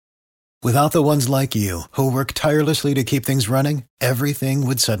Without the ones like you, who work tirelessly to keep things running, everything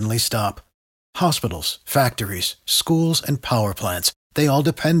would suddenly stop. Hospitals, factories, schools, and power plants, they all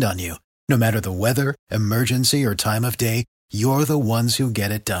depend on you. No matter the weather, emergency, or time of day, you're the ones who get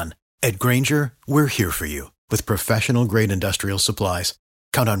it done. At Grainger, we're here for you with professional-grade industrial supplies.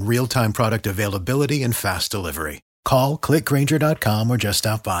 Count on real-time product availability and fast delivery. Call, clickgrainger.com, or just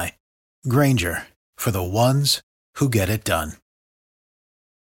stop by. Grainger, for the ones who get it done.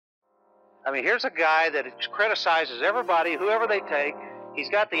 I mean, here's a guy that criticizes everybody, whoever they take. He's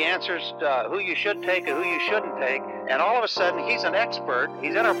got the answers to who you should take and who you shouldn't take. And all of a sudden, he's an expert.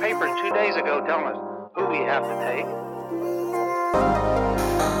 He's in our paper 2 days ago telling us who we have to take.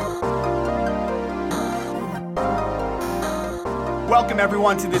 Welcome,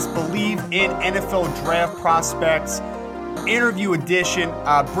 everyone, to this Believe in NFL Draft Prospects interview edition,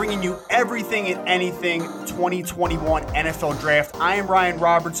 bringing you everything and anything 2021 NFL Draft. I am Ryan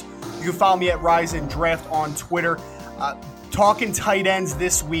Roberts. You can follow me at Rise and Draft on Twitter. Talking tight ends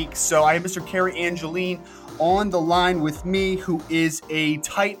this week. So I have Mr. Kerry Angeline on the line with me, who is a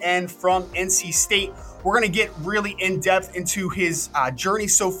tight end from NC State. We're going to get really in-depth into his journey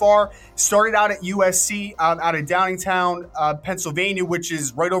so far. Started out at USC, out of Downingtown, Pennsylvania, which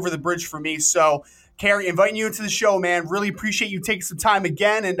is right over the bridge for me. So, Kerry, inviting you into the show, man. Really appreciate you taking some time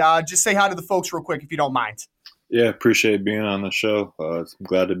again. And just say hi to the folks real quick, if you don't mind. Yeah, appreciate being on the show. I'm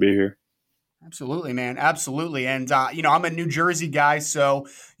glad to be here. Absolutely, man. Absolutely. And, I'm a New Jersey guy, so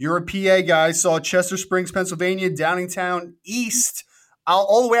you're a PA guy. Saw Chester Springs, Pennsylvania, Downingtown, East,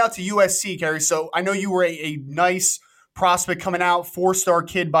 all the way out to USC, Kerry. So I know you were a nice prospect coming out, 4-star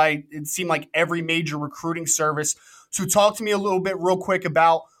kid by, it seemed like, every major recruiting service. So talk to me a little bit real quick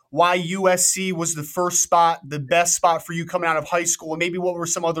about why USC was the first spot, the best spot for you coming out of high school, and maybe what were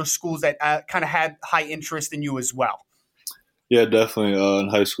some other schools that kind of had high interest in you as well. Yeah, definitely. In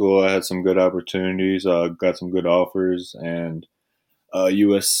high school, I had some good opportunities, got some good offers, and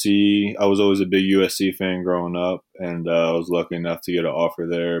USC, I was always a big USC fan growing up, and I was lucky enough to get an offer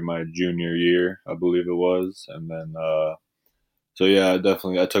there my junior year, I believe it was. And then, I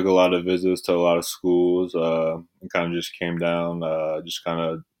took a lot of visits to a lot of schools, and kind of just came down, just kind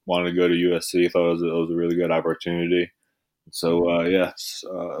of wanted to go to USC, thought it was a really good opportunity. So,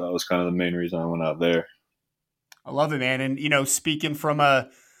 that was kind of the main reason I went out there. I love it, man. And, speaking from an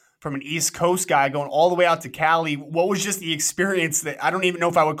East Coast guy going all the way out to Cali, what was just the experience that I don't even know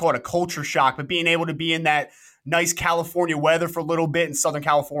if I would call it a culture shock, but being able to be in that nice California weather for a little bit in Southern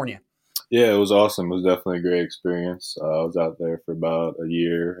California? Yeah, it was awesome. It was definitely a great experience. I was out there for about a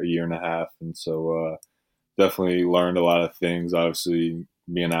year and a half. And so definitely learned a lot of things. Obviously,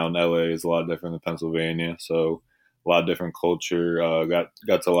 being out in LA is a lot different than Pennsylvania. So a lot of different culture. Got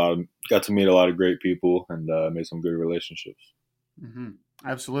to meet a lot of great people and made some good relationships. Mm-hmm.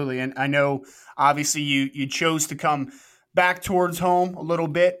 Absolutely, and I know obviously you chose to come back towards home a little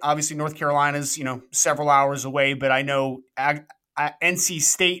bit. Obviously, North Carolina's several hours away, but I know at NC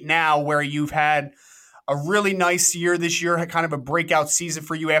State now, where you've had a really nice year this year, kind of a breakout season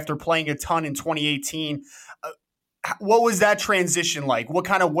for you after playing a ton in 2018. What was that transition like? What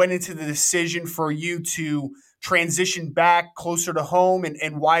kind of went into the decision for you to transition back closer to home,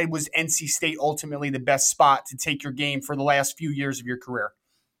 and why was NC State ultimately the best spot to take your game for the last few years of your career?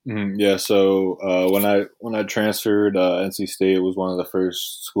 Mm-hmm. Yeah, so when I transferred, NC State was one of the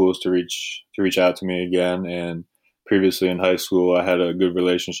first schools to reach out to me again. And previously in high school, I had a good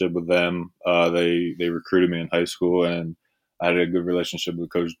relationship with them. They recruited me in high school, and I had a good relationship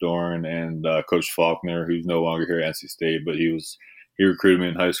with Coach Doran and Coach Faulkner, who's no longer here at NC State, but he recruited me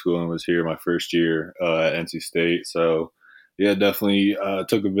in high school and was here my first year at NC State. So, yeah, definitely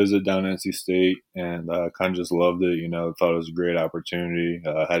took a visit down to NC State and kind of just loved it. Thought it was a great opportunity.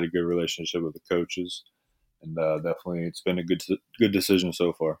 Had a good relationship with the coaches, and definitely it's been a good decision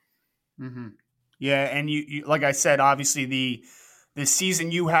so far. Mm-hmm. Yeah, and you like I said, obviously the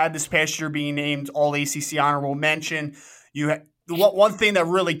season you had this past year, being named All ACC honorable mention, one thing that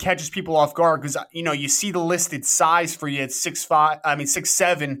really catches people off guard, because you see the listed size for you at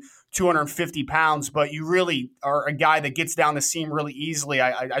 6'7", 250 pounds, but you really are a guy that gets down the seam really easily.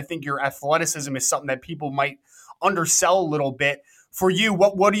 I think your athleticism is something that people might undersell a little bit. For you,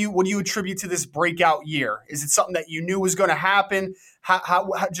 what do you attribute to this breakout year? Is it something that you knew was going to happen? How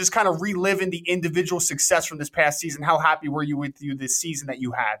just kind of reliving the individual success from this past season? How happy were you with this season that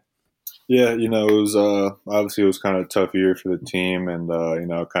you had? Yeah, it was obviously it was kind of a tough year for the team, and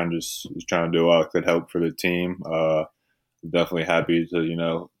kind of just was trying to do all I could help for the team. Definitely happy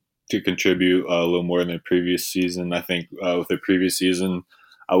to contribute a little more than the previous season. I think with the previous season,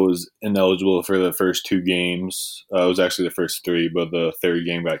 I was ineligible for the first 2 games. It was actually the first 3, but the third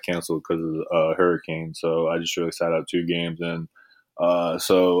game got canceled because of the hurricane. So I just really sat out 2 games, and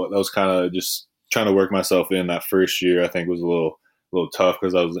so that was kind of just trying to work myself in. That first year, I think, was a little tough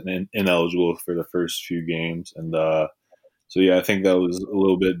because I was ineligible for the first few games, and so yeah, I think that was a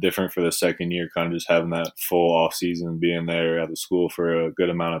little bit different for the second year, kind of just having that full off season, being there at the school for a good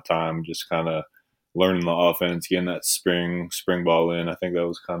amount of time, just kind of learning the offense, getting that spring ball in. I think that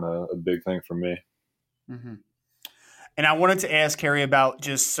was kind of a big thing for me. Mm-hmm. And I wanted to ask Harry about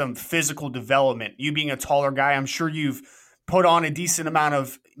just some physical development. You being a taller guy, I'm sure you've put on a decent amount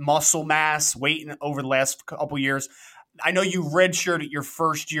of muscle mass, weight over the last couple years. I know you redshirted your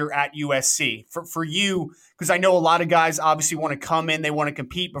first year at USC. For you, because I know a lot of guys obviously want to come in, they want to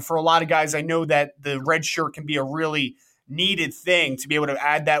compete, but for a lot of guys, I know that the red shirt can be a really needed thing to be able to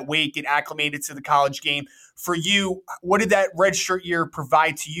add that weight, get acclimated to the college game. For you, what did that redshirt year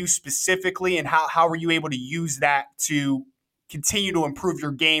provide to you specifically, and how were you able to use that to continue to improve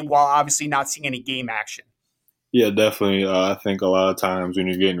your game while obviously not seeing any game action? Yeah, definitely. I think a lot of times when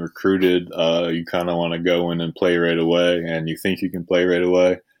you're getting recruited, you kind of want to go in and play right away, and you think you can play right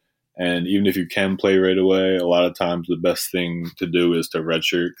away. And even if you can play right away, a lot of times the best thing to do is to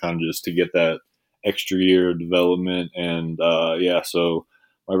redshirt, kind of just to get that extra year of development. And so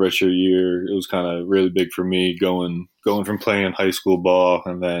my redshirt year, it was kind of really big for me, going from playing high school ball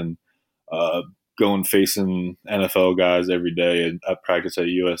and then going facing NFL guys every day. I practice at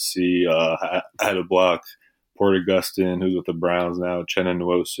USC. I had to block Porter Gustin, who's with the Browns now, Chenna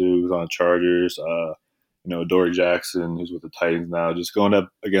Nwosu, who's on Chargers, Dory Jackson, who's with the Titans now. Just going up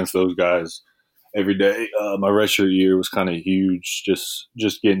against those guys every day. My redshirt year was kind of huge, just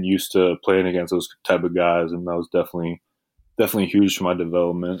getting used to playing against those type of guys, and that was definitely huge for my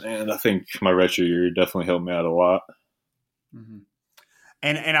development. And I think my redshirt year definitely helped me out a lot. Mm-hmm.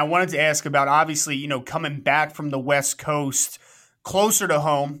 And I wanted to ask about, obviously, coming back from the West Coast, closer to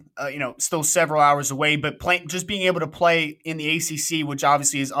home, still several hours away, but just being able to play in the ACC, which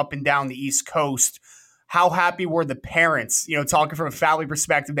obviously is up and down the East Coast. How happy were the parents, talking from a family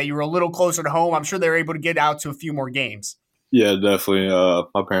perspective, that you were a little closer to home? I'm sure they were able to get out to a few more games. Yeah, definitely.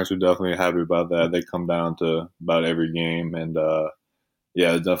 My parents were definitely happy about that. They come down to about every game, and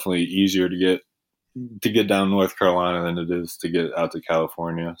it's definitely easier to get down North Carolina than it is to get out to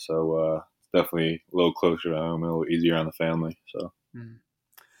California. So definitely a little closer to home, a little easier on the family. So,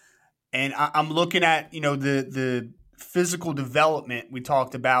 and I'm looking at the physical development we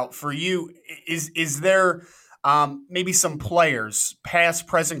talked about for you. Is there maybe some players, past,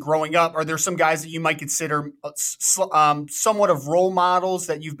 present, growing up? Are there some guys that you might consider somewhat of role models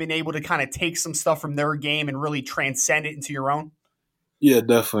that you've been able to kind of take some stuff from their game and really transcend it into your own? Yeah,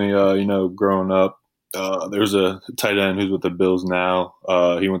 definitely. Growing up, there's a tight end who's with the Bills now.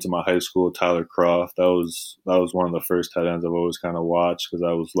 He went to my high school, Tyler Croft. That was one of the first tight ends I've always kind of watched, because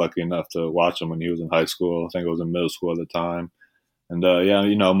I was lucky enough to watch him when he was in high school. I think I was in middle school at the time. And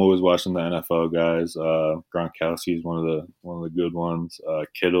I'm always watching the NFL guys. Gronkowski's one of the good ones.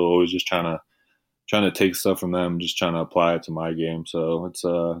 Kittle, always just trying to take stuff from them, just trying to apply it to my game. So it's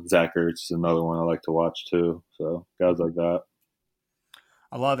Zach Ertz is another one I like to watch too. So guys like that.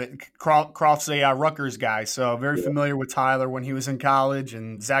 I love it. Croft's a Rutgers guy, so very familiar with Tyler when he was in college,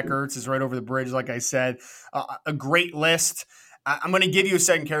 and Zach Ertz is right over the bridge, like I said. A great list. I'm going to give you a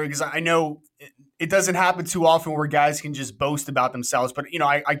second, Kerry, because I know it doesn't happen too often where guys can just boast about themselves. But,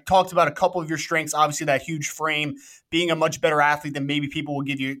 I talked about a couple of your strengths, obviously that huge frame, being a much better athlete than maybe people will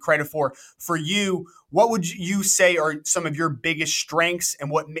give you credit for. For you, what would you say are some of your biggest strengths, and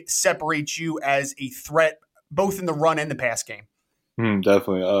what separates you as a threat, both in the run and the pass game?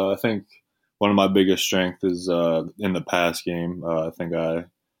 Definitely. I think one of my biggest strengths is in the pass game. I think I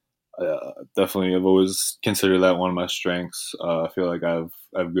definitely have always considered that one of my strengths. I feel like I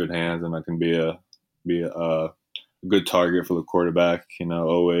have good hands, and I can be a good target for the quarterback.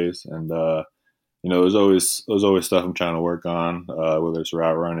 Always. And there's always stuff I'm trying to work on, whether it's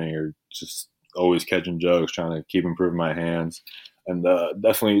route running or just always catching jugs, trying to keep improving my hands. And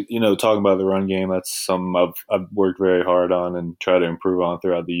definitely, talking about the run game, that's something I've worked very hard on and try to improve on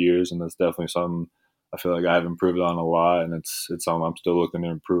throughout the years. And that's definitely something I feel like I've improved on a lot, and it's something I'm still looking to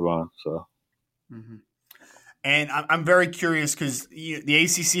improve on. So, And I'm very curious, because the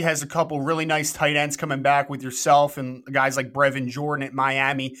ACC has a couple really nice tight ends coming back with yourself and guys like Brevin Jordan at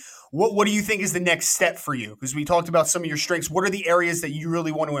Miami. What do you think is the next step for you? Because we talked about some of your strengths. What are the areas that you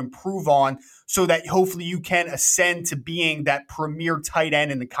really want to improve on, so that hopefully you can ascend to being that premier tight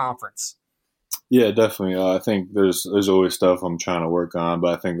end in the conference? Yeah, definitely. I think there's always stuff I'm trying to work on,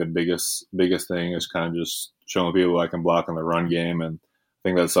 but I think the biggest thing is kind of just showing people I can block in the run game. And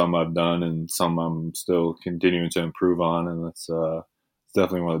think that's something I've done and something I'm still continuing to improve on, and that's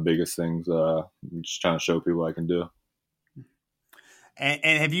definitely one of the biggest things. I'm just trying to show people I can do.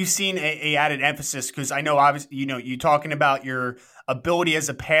 And have you seen a added emphasis? Because I know, obviously, you're talking about your ability as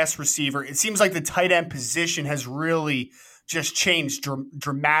a pass receiver. It seems like the tight end position has really just changed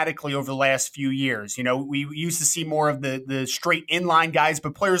dramatically over the last few years. We used to see more of the straight inline guys,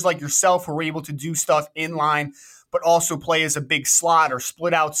 but players like yourself who were able to do stuff inline, but also play as a big slot or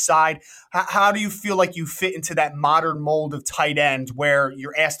split outside. How do you feel like you fit into that modern mold of tight end where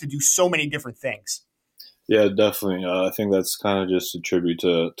you're asked to do so many different things? Yeah, definitely. I think that's kind of just a tribute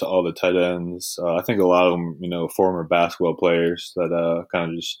to all the tight ends. I think a lot of them, former basketball players that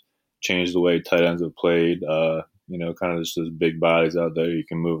kind of just changed the way tight ends have played. Kind of just those big bodies out there you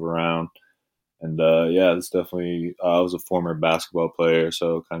can move around. And it's definitely. I was a former basketball player,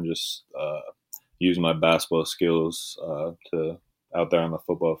 so kind of just use my basketball skills to out there on the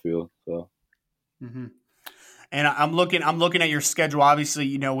football field. So. Mm-hmm. And I'm looking at your schedule.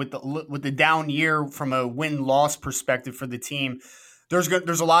 Obviously, with the down year from a win-loss perspective for the team, there's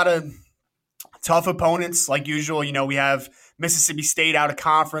a lot of tough opponents like usual. We have Mississippi State out of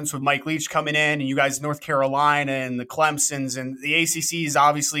conference with Mike Leach coming in, and you guys North Carolina and the Clemsons, and the ACC is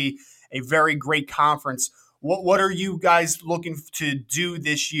obviously a very great conference. What are you guys looking to do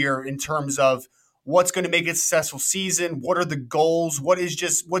this year in terms of what's going to make a successful season? What are the goals?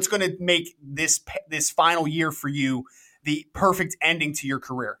 What's going to make this final year for you the perfect ending to your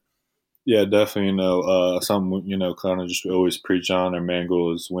career? Yeah, definitely. Something kind of just always preach on. Our main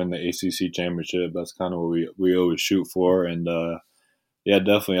goal is win the ACC championship. That's kind of what we always shoot for. And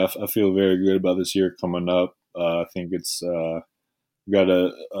definitely, I feel very good about this year coming up. I think it's got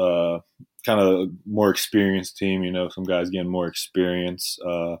a kind of more experienced team. Some guys getting more experience.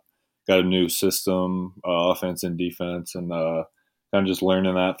 Got a new system, offense and defense, and kind of just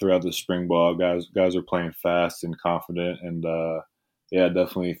learning that throughout the spring ball. Guys are playing fast and confident, and I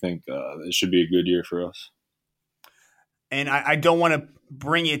definitely think it should be a good year for us. And I don't want to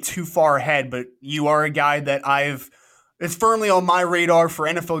bring it too far ahead, but you are a guy that it's firmly on my radar for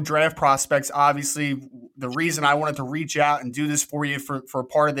NFL draft prospects. Obviously, the reason I wanted to reach out and do this for you for a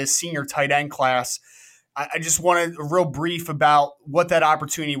part of this senior tight end class, I just wanted a real brief about what that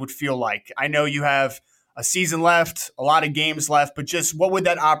opportunity would feel like. I know you have a season left, a lot of games left, but just what would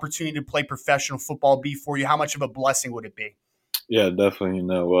that opportunity to play professional football be for you? How much of a blessing would it be? Yeah, definitely.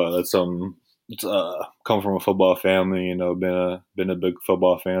 That's something. It's come from a football family. Been a big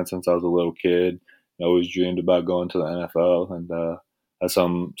football fan since I was a little kid. I always dreamed about going to the NFL, and that's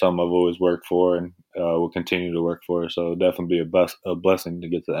something I've always worked for and will continue to work for. So it'll definitely be a blessing to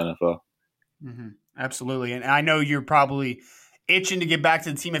get to the NFL. Mm-hmm. Absolutely. And I know you're probably itching to get back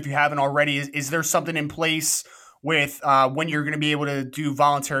to the team if you haven't already. Is there something in place with when you're going to be able to do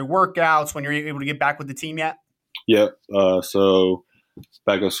voluntary workouts, when you're able to get back with the team yet? Yep. So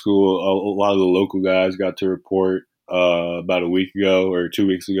back at school, a lot of the local guys got to report about a week ago or 2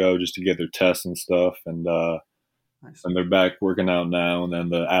 weeks ago just to get their tests and stuff. And nice. And they're back working out now. And then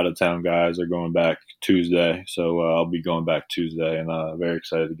the out-of-town guys are going back Tuesday. So I'll be going back Tuesday, and very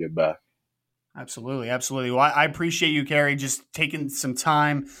excited to get back. Absolutely. Well, I appreciate you, Kerry, just taking some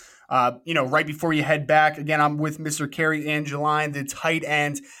time, right before you head back. Again, I'm with Mr. Kerry Angeline, the tight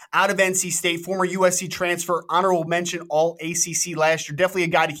end out of NC State, former USC transfer, honorable mention, all ACC last year. Definitely a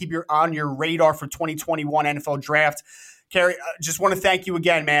guy to keep on your radar for 2021 NFL draft. Kerry, just want to thank you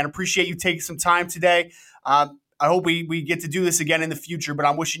again, man. Appreciate you taking some time today. I hope we get to do this again in the future, but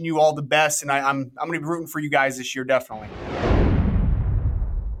I'm wishing you all the best, and I'm going to be rooting for you guys this year, definitely.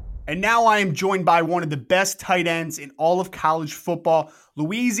 And now I am joined by one of the best tight ends in all of college football,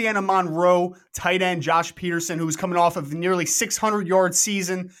 Louisiana Monroe tight end Josh Peterson, who is coming off of a nearly 600-yard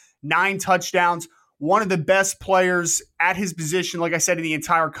season, 9 touchdowns, one of the best players at his position, like I said, in the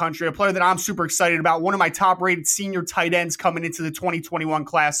entire country, a player that I'm super excited about, one of my top-rated senior tight ends coming into the 2021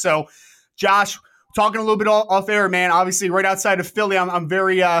 class. So, Josh, talking a little bit off air, man, obviously right outside of Philly, I'm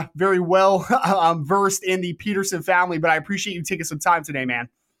very, very well versed in the Peterson family, but I appreciate you taking some time today, man.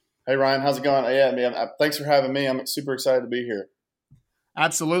 Hey, Ryan, how's it going? Yeah, man, thanks for having me. I'm super excited to be here.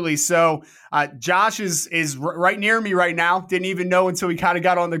 Absolutely. So Josh is right near me right now. Didn't even know until we kind of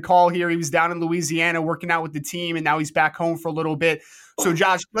got on the call here. He was down in Louisiana working out with the team, and now he's back home for a little bit. So,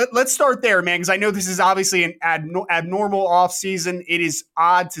 Josh, let's start there, man, because I know this is obviously an abnormal offseason. It is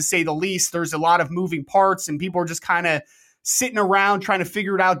odd, to say the least. There's a lot of moving parts, and people are just kind of sitting around trying to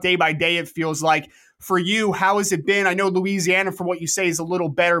figure it out day by day, it feels like. For you, how has it been? I know Louisiana, from what you say, is a little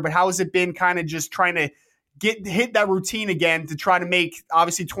better, but how has it been kind of just trying to hit that routine again to try to make,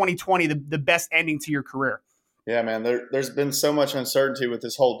 obviously, 2020 the best ending to your career? Yeah, man, there's been so much uncertainty with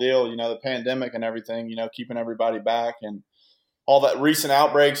this whole deal, the pandemic and everything, keeping everybody back and all that recent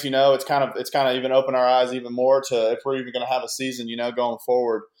outbreaks, it's kind of even opened our eyes even more to if we're even going to have a season, going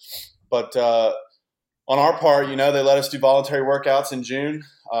forward. But on our part, they let us do voluntary workouts in June.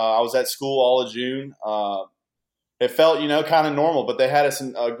 I was at school all of June. It felt, kind of normal, but they had us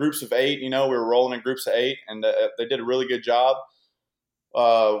in groups of 8. We were rolling in groups of 8, and they did a really good job.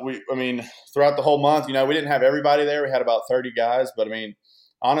 Throughout the whole month, we didn't have everybody there. We had about 30 guys, but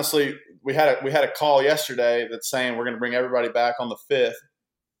honestly, we had a call yesterday that's saying we're going to bring everybody back on the 5th,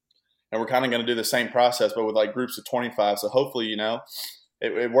 and we're kind of going to do the same process, but with like groups of 25. So hopefully,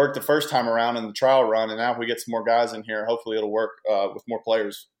 it worked the first time around in the trial run, and now if we get some more guys in here, hopefully it'll work with more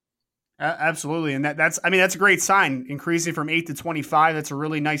players. Absolutely, and that's a great sign. Increasing from 8 to 25, that's a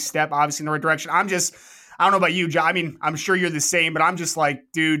really nice step, obviously in the right direction. I don't know about you, John. I'm sure you're the same, but I'm just like,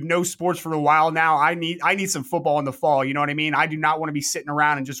 dude, no sports for a while now. I need some football in the fall. You know what I mean? I do not want to be sitting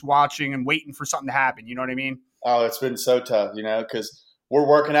around and just watching and waiting for something to happen. You know what I mean? Oh, it's been so tough, because we're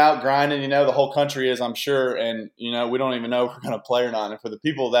working out, grinding. The whole country is, I'm sure, and we don't even know if we're going to play or not. And for the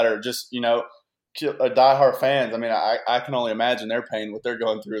people that are just diehard fans, I can only imagine their pain, what they're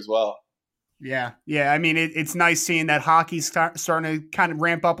going through as well. Yeah. It's nice seeing that hockey's starting to kind of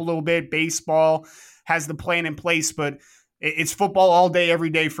ramp up a little bit. Baseball has the plan in place, but it's football all day,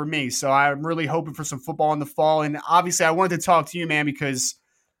 every day for me. So I'm really hoping for some football in the fall. And obviously I wanted to talk to you, man, because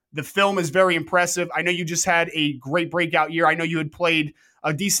the film is very impressive. I know you just had a great breakout year. I know you had played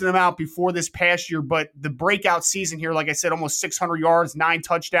a decent amount before this past year, but the breakout season here, like I said, almost 600 yards, 9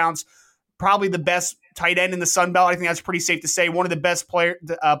 touchdowns, probably the best tight end in the Sun Belt. I think that's pretty safe to say. One of the best players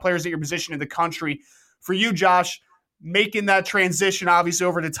at your position in the country. For you, Josh, making that transition, obviously,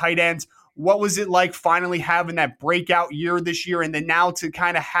 over to tight end, what was it like finally having that breakout year this year, and then now to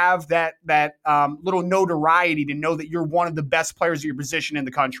kind of have that little notoriety to know that you're one of the best players at your position in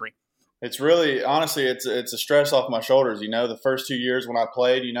the country? It's really, honestly, it's a stress off my shoulders. The first 2 years when I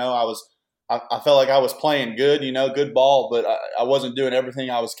played, I felt like I was playing good, good ball, but I wasn't doing everything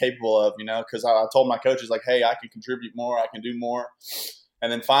I was capable of, because I told my coaches, like, hey, I can contribute more, I can do more.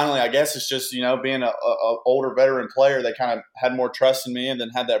 And then finally, I guess it's just, being a older veteran player, they kind of had more trust in me, and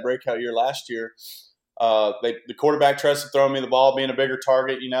then had that breakout year last year. The quarterback trusted throwing me the ball, being a bigger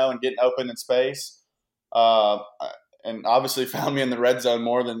target, and getting open in space. And obviously found me in the red zone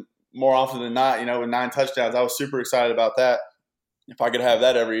more often than not, with 9 touchdowns. I was super excited about that. If I could have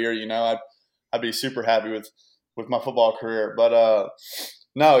that every year, I'd be super happy with my football career. But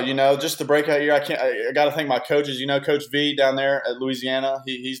no, just the breakout year. I got to thank my coaches. Coach V down there at Louisiana.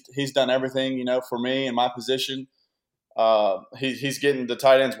 He's done everything for me in my position. He's getting the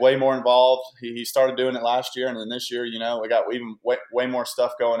tight ends way more involved. He started doing it last year, and then this year, we got even way more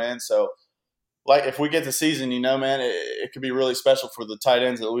stuff going in. So, like, if we get the season, man, it could be really special for the tight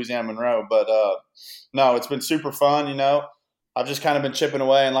ends at Louisiana Monroe. But no, it's been super fun. I've just kind of been chipping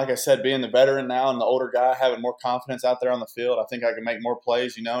away. And like I said, being the veteran now and the older guy, having more confidence out there on the field, I think I can make more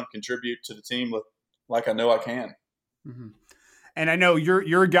plays, and contribute to the team like I know I can. Mm-hmm. And I know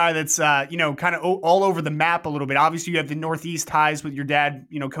you're a guy that's, kind of all over the map a little bit. Obviously, you have the Northeast ties with your dad,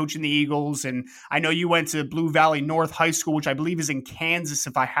 coaching the Eagles. And I know you went to Blue Valley North High School, which I believe is in Kansas,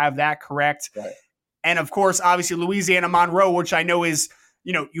 if I have that correct. Right. And, of course, obviously, Louisiana Monroe, which I know is –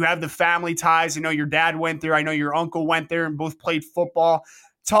 you have the family ties. I know your dad went there. I know your uncle went there and both played football.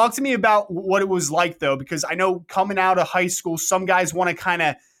 Talk to me about what it was like, though, because I know coming out of high school, some guys want to kind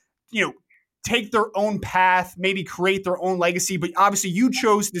of, take their own path, maybe create their own legacy. But obviously you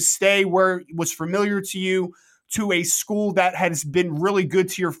chose to stay where it was familiar to you, to a school that has been really good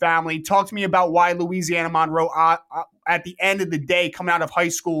to your family. Talk to me about why Louisiana Monroe, at the end of the day, coming out of high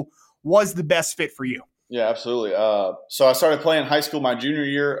school, was the best fit for you. Yeah, absolutely. So I started playing high school my junior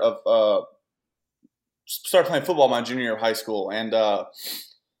year of started playing football my junior year of high school, and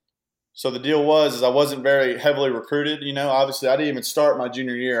so the deal was I wasn't very heavily recruited. Obviously I didn't even start my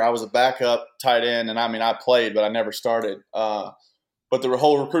junior year. I was a backup tight end, and I played, but I never started. But the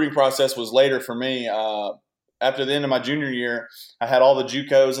whole recruiting process was later for me. After the end of my junior year, I had all the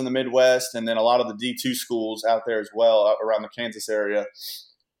JUCOs in the Midwest, and then a lot of the D2 schools out there as well around the Kansas area.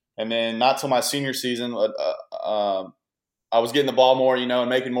 And then not till my senior season, I was getting the ball more, and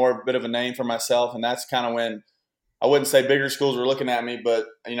making more of a bit of a name for myself. And that's kind of when I wouldn't say bigger schools were looking at me, but,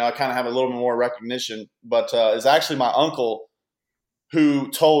 I kind of have a little bit more recognition. But it's actually my uncle who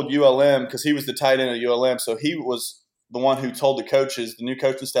told ULM, because he was the tight end at ULM. So he was the one who told the coaches, the new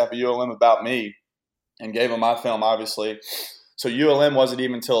coaching staff at ULM, about me and gave them my film, obviously. So ULM wasn't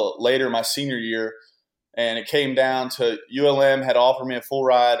even until later my senior year And it came down to ULM had offered me a full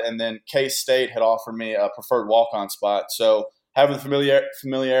ride, and then K-State had offered me a preferred walk-on spot. So having the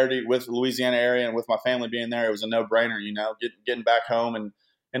familiarity with the Louisiana area and with my family being there, it was a no-brainer, getting back home and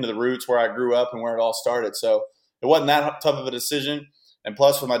into the roots where I grew up and where it all started. So it wasn't that tough of a decision. And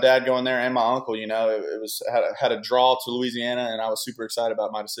plus with my dad going there and my uncle, it was had a draw to Louisiana, and I was super excited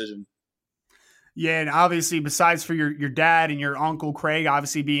about my decision. Yeah, and obviously besides for your dad and your uncle Craig,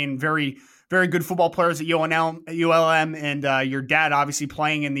 obviously being very, very good football players at ULM, and your dad obviously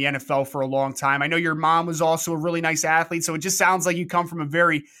playing in the NFL for a long time. I know your mom was also a really nice athlete, so it just sounds like you come from a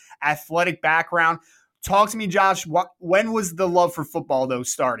very athletic background. Talk to me, Josh. When was the love for football, though,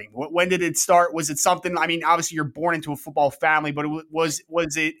 starting? When did it start? Was it something? I mean, obviously you're born into a football family, but was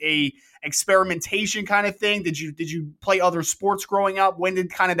it a experimentation kind of thing? Did you play other sports growing up? When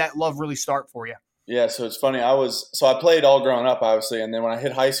did kind of that love really start for you? Yeah, so it's funny. I played all growing up, obviously, and then when I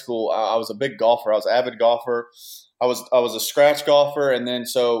hit high school, I was a big golfer. I was an avid golfer. I was a scratch golfer, and then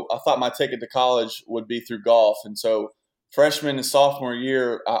so I thought my ticket to college would be through golf, and so freshman and sophomore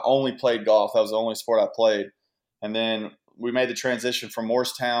year, I only played golf. That was the only sport I played, and then we made the transition from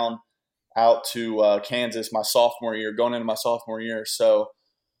Morristown out to Kansas my sophomore year, going into my sophomore year. So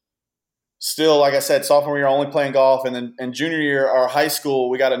still, like I said, sophomore year only playing golf, and then in junior year, our high school,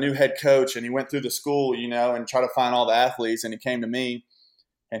 we got a new head coach, and he went through the school, and tried to find all the athletes, and he came to me,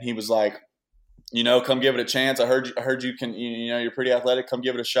 and he was like, come give it a chance. I heard you can, you're pretty athletic. Come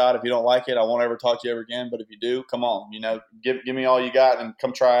give it a shot. If you don't like it, I won't ever talk to you ever again. But if you do, come on, give me all you got and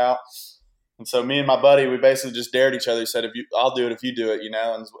come try out. And so me and my buddy, we basically just dared each other. He said, I'll do it if you do it, and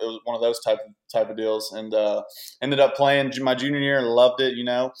it was one of those type of deals. And ended up playing my junior year and loved it.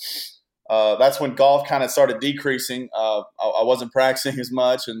 That's when golf kind of started decreasing. I wasn't practicing as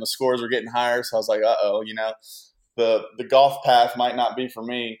much, and the scores were getting higher. So I was like, the golf path might not be for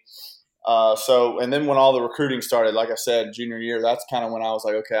me. And then when all the recruiting started, like I said, junior year, that's kind of when I was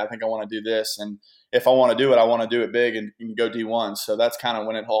like, okay, I think I want to do this. And if I want to do it, I want to do it big and go D1. So that's kind of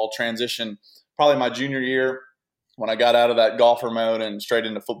when it all transitioned, probably my junior year when I got out of that golfer mode and straight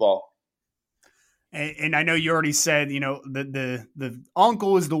into football. And I know you already said, the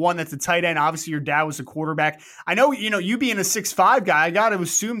uncle is the one that's a tight end. Obviously, your dad was a quarterback. I know, you being a 6'5" guy, I got to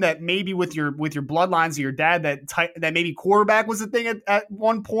assume that maybe with your bloodlines of your dad, that maybe quarterback was a thing at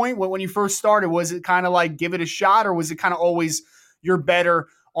one point when you first started. Was it kind of like give it a shot, or was it kind of always you're better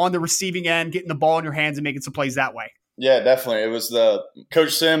on the receiving end, getting the ball in your hands and making some plays that way? Yeah, definitely. It was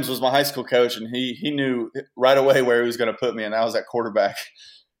Coach Sims was my high school coach, and he knew right away where he was going to put me, and I was at quarterback.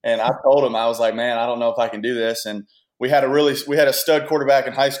 And I told him, I was like, man, I don't know if I can do this. And we had a stud quarterback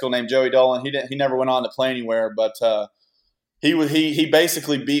in high school named Joey Dolan. He never went on to play anywhere, but he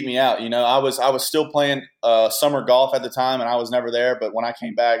basically beat me out. I was still playing summer golf at the time, and I was never there. But when I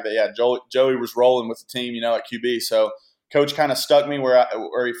came back, Joey was rolling with the team, at QB. So coach kind of stuck me where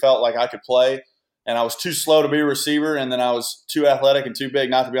he felt like I could play. And I was too slow to be a receiver, and then I was too athletic and too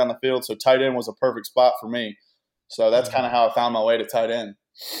big not to be on the field. So tight end was a perfect spot for me. So that's kind of how I found my way to tight end.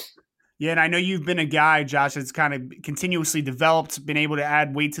 Yeah, and I know you've been a guy, Josh, that's kind of continuously developed, been able to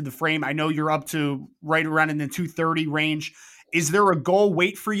add weight to the frame. I know you're up to right around in the 230 range. Is there a goal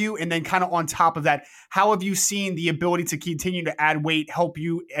weight for you? And then kind of on top of that, how have you seen the ability to continue to add weight help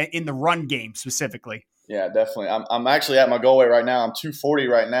you in the run game specifically? Yeah, definitely. I'm actually at my goal weight right now. I'm 240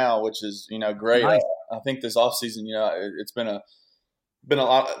 right now, which is, great. Nice. I think this offseason, it's been a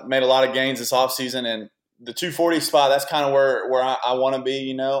lot of gains this offseason, and the 240 spot, that's kind of where I want to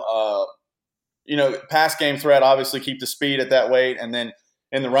be, pass game threat, obviously keep the speed at that weight. And then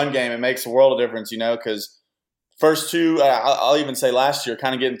in the run game, it makes a world of difference, because first two, I'll even say last year,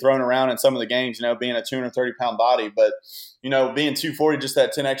 kind of getting thrown around in some of the games, being a 230-pound body. But, being 240, just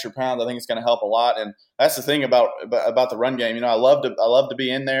that 10 extra pounds, I think it's going to help a lot. And that's the thing about the run game. I love to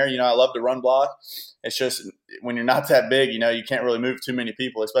be in there. I love to run block. It's just when you're not that big, you can't really move too many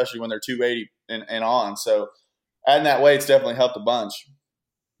people, especially when they're 280 and on. So adding that weight's definitely helped a bunch.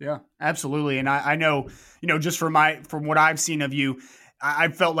 Yeah, absolutely. And I know, just from what I've seen of you, I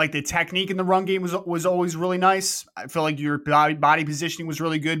felt like the technique in the run game was always really nice. I feel like your body positioning was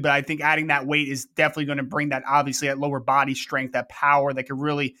really good, but I think adding that weight is definitely going to bring that, obviously, that lower body strength, that power that could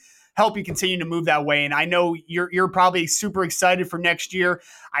really help you continue to move that way. And I know you're probably super excited for next year.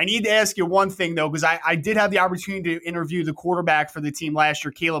 I need to ask you one thing, though, because I did have the opportunity to interview the quarterback for the team last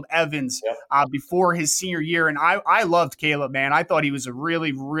year, Caleb Evans, before his senior year. And I loved Caleb, man. I thought he was a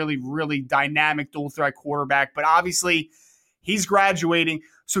really, really, really dynamic dual threat quarterback. But obviously, he's graduating.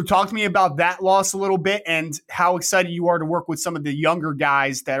 So talk to me about that loss a little bit and how excited you are to work with some of the younger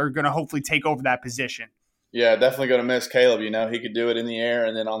guys that are going to hopefully take over that position. Yeah, definitely going to miss Caleb. He could do it in the air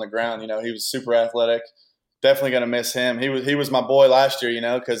and then on the ground. He was super athletic. Definitely going to miss him. He was my boy last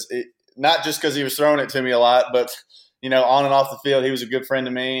year. Because not just because he was throwing it to me a lot, but on and off the field, he was a good friend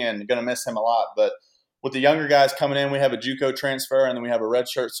to me, and going to miss him a lot. But with the younger guys coming in, we have a JUCO transfer, and then we have a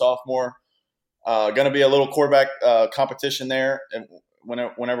redshirt sophomore. Going to be a little quarterback competition there, and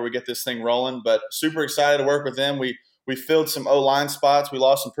whenever we get this thing rolling. But super excited to work with them. We filled some O-line spots. We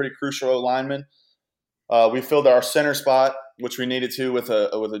lost some pretty crucial O-linemen. We filled our center spot, which we needed to with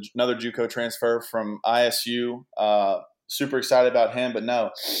another JUCO transfer from ISU. Super excited about him, but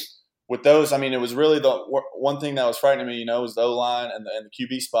no, with those, it was really the one thing that was frightening me, was the O-line and the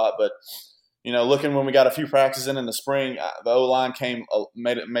QB spot. But looking when we got a few practices in the spring, the O-line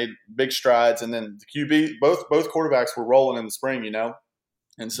made big strides, and then the QB, both quarterbacks were rolling in the spring,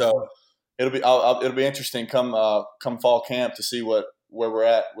 and so it'll be interesting come fall camp to see where we're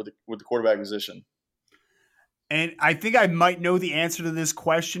at with the quarterback position. And I think I might know the answer to this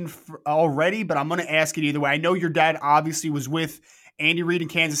question already, but I'm going to ask it either way. I know your dad obviously was with Andy Reid in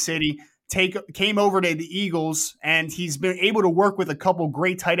Kansas City, came over to the Eagles, and he's been able to work with a couple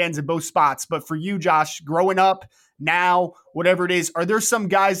great tight ends in both spots. But for you, Josh, growing up, now, whatever it is, are there some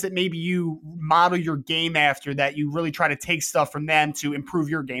guys that maybe you model your game after that you really try to take stuff from them to improve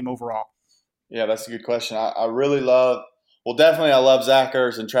your game overall? Yeah, that's a good question. I really love – well, definitely I love Zach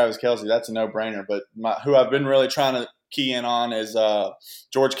Ertz and Travis Kelce. That's a no-brainer. But who I've been really trying to key in on is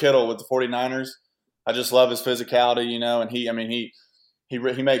George Kittle with the 49ers. I just love his physicality, and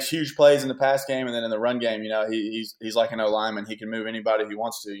he makes huge plays in the pass game, and then in the run game, he's like an O-lineman. He can move anybody he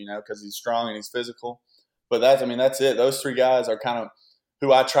wants to, because he's strong and he's physical. But that's it. Those three guys are kind of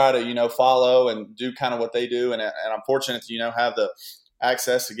who I try to, follow and do kind of what they do. And I'm fortunate to, have the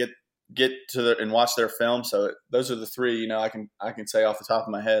access to get to and watch their film. So those are the three, I can say off the top of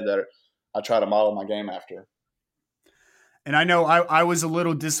my head that I try to model my game after. And I know I was a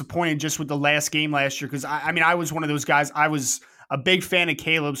little disappointed just with the last game last year because, I was one of those guys. I was a big fan of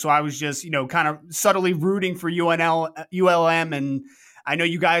Caleb, so I was just, kind of subtly rooting for ULM, and I know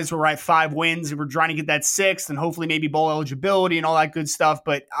you guys were at 5 wins and we're trying to get that 6th and hopefully maybe bowl eligibility and all that good stuff.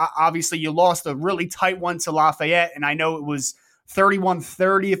 But obviously you lost a really tight one to Lafayette, and I know it was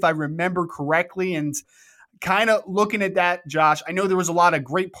 31-30 if I remember correctly. And kind of looking at that, Josh, I know there was a lot of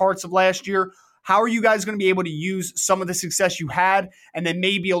great parts of last year. How are you guys going to be able to use some of the success you had, and then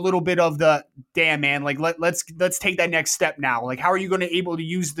maybe a little bit of the damn man, like let's take that next step now? Like, how are you going to able to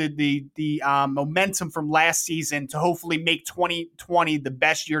use the momentum from last season to hopefully make 2020 the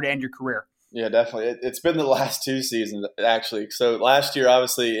best year to end your career? Yeah, definitely. It's been the last 2 seasons actually. So last year,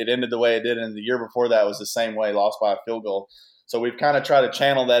 obviously, it ended the way it did, and the year before that was the same way, lost by a field goal. So we've kind of tried to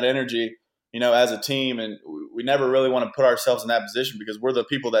channel that energy, as a team, and we never really want to put ourselves in that position because we're the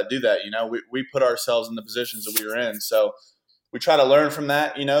people that do that. We put ourselves in the positions that we were in. So we try to learn from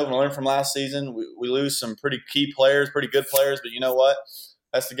that, learn from last season. We lose some pretty key players, pretty good players, but you know what?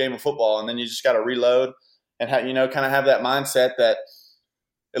 That's the game of football. And then you just got to reload and kind of have that mindset that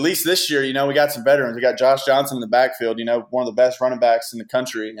at least this year, we got some veterans. We got Josh Johnson in the backfield, one of the best running backs in the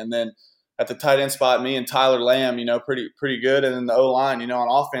country. And then at the tight end spot, me and Tyler Lamb, pretty good. And then the O-line, on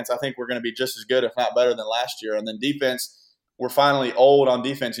offense, I think we're going to be just as good, if not better than last year. And then defense, we're finally old on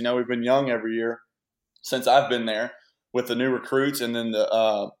defense. We've been young every year since I've been there with the new recruits and then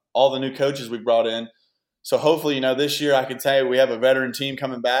all the new coaches we brought in. So hopefully, this year I can tell you we have a veteran team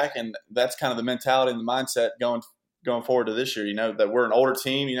coming back, and that's kind of the mentality and the mindset going forward to this year, that we're an older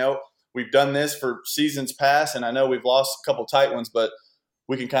team. We've done this for seasons past, and I know we've lost a couple tight ones, but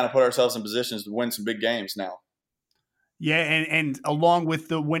we can kind of put ourselves in positions to win some big games now. Yeah, and along with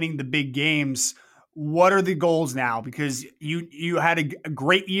the winning the big games, what are the goals now? Because you had a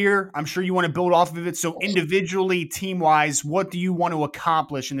great year. I'm sure you want to build off of it. So individually, team-wise, what do you want to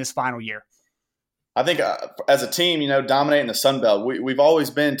accomplish in this final year? I think as a team, dominating the Sun Belt. We've always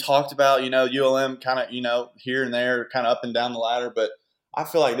been talked about, ULM kind of, here and there, kind of up and down the ladder, but I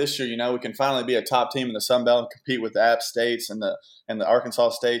feel like this year, we can finally be a top team in the Sun Belt and compete with the App States and the Arkansas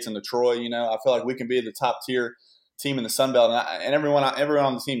States and the Troy. I feel like we can be the top tier team in the Sun Belt, and everyone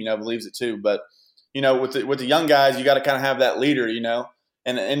on the team, believes it too. But with the young guys, you got to kind of have that leader,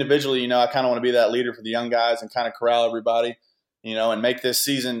 and individually, I kind of want to be that leader for the young guys and kind of corral everybody, and make this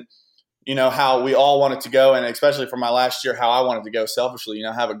season, how we all want it to go, and especially for my last year, how I wanted to go selfishly.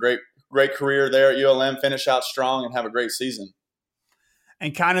 Have a great career there at ULM, finish out strong, and have a great season.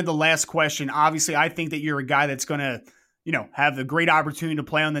 And kind of the last question, obviously, I think that you're a guy that's going to have the great opportunity to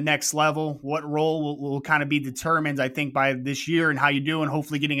play on the next level. What role will kind of be determined, I think, by this year and how you do, and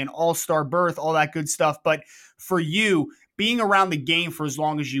hopefully getting an all-star berth, all that good stuff. But for you, being around the game for as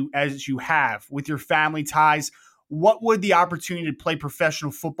long as you have with your family ties, what would the opportunity to play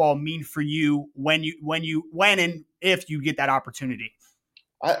professional football mean for you when and if you get that opportunity?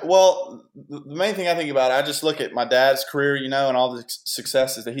 Well, the main thing I think about, I just look at my dad's career, and all the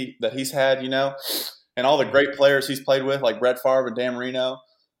successes that he's had, and all the great players he's played with, like Brett Favre and Dan Marino.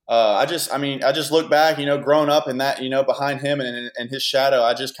 I just look back, growing up in that, behind him and his shadow,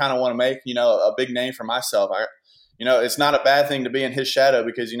 I just kind of want to make, a big name for myself. It's not a bad thing to be in his shadow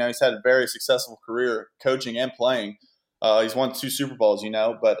because, he's had a very successful career coaching and playing. He's won 2 Super Bowls,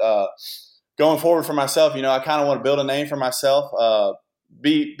 but going forward for myself, I kind of want to build a name for myself.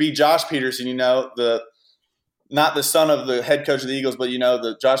 Be Josh Peterson, not the son of the head coach of the Eagles, but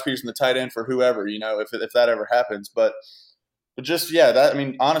the Josh Peterson, the tight end for whoever, if that ever happens. But just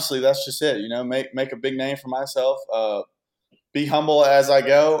honestly, that's just it. Make a big name for myself. Be humble as I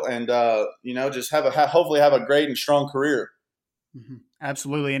go, and just hopefully have a great and strong career. Mm-hmm.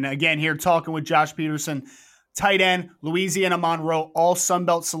 Absolutely. And again, here talking with Josh Peterson, tight end, Louisiana Monroe, all Sun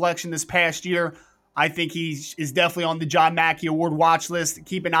Belt selection this past year. I think he is definitely on the John Mackey Award watch list.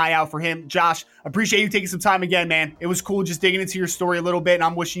 Keep an eye out for him. Josh, appreciate you taking some time again, man. It was cool just digging into your story a little bit, and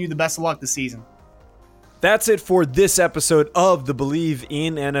I'm wishing you the best of luck this season. That's it for this episode of the Believe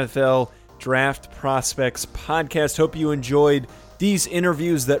in NFL Draft Prospects podcast. Hope you enjoyed these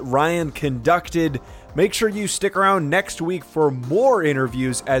interviews that Ryan conducted. Make sure you stick around next week for more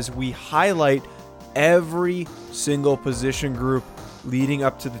interviews as we highlight every single position group leading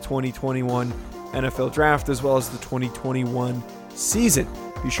up to the 2021 NFL Draft as well as the 2021 season.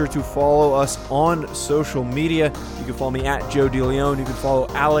 Be sure to follow us on social media. You can follow me at Joe DeLeon. You can follow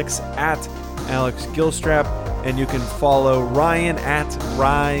Alex at Alex Gilstrap. And you can follow Ryan at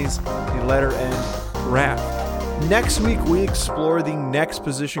Rise, the letter N, Draft. Next week, we explore the next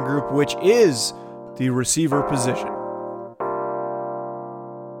position group, which is the receiver position.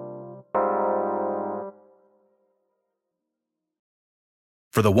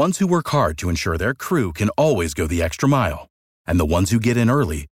 For the ones who work hard to ensure their crew can always go the extra mile, and the ones who get in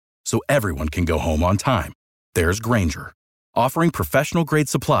early so everyone can go home on time, there's Grainger, offering professional-grade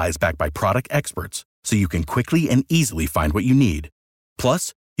supplies backed by product experts so you can quickly and easily find what you need.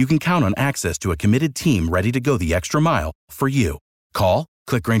 Plus, you can count on access to a committed team ready to go the extra mile for you. Call,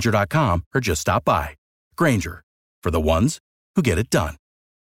 click Grainger.com, or just stop by. Grainger, for the ones who get it done.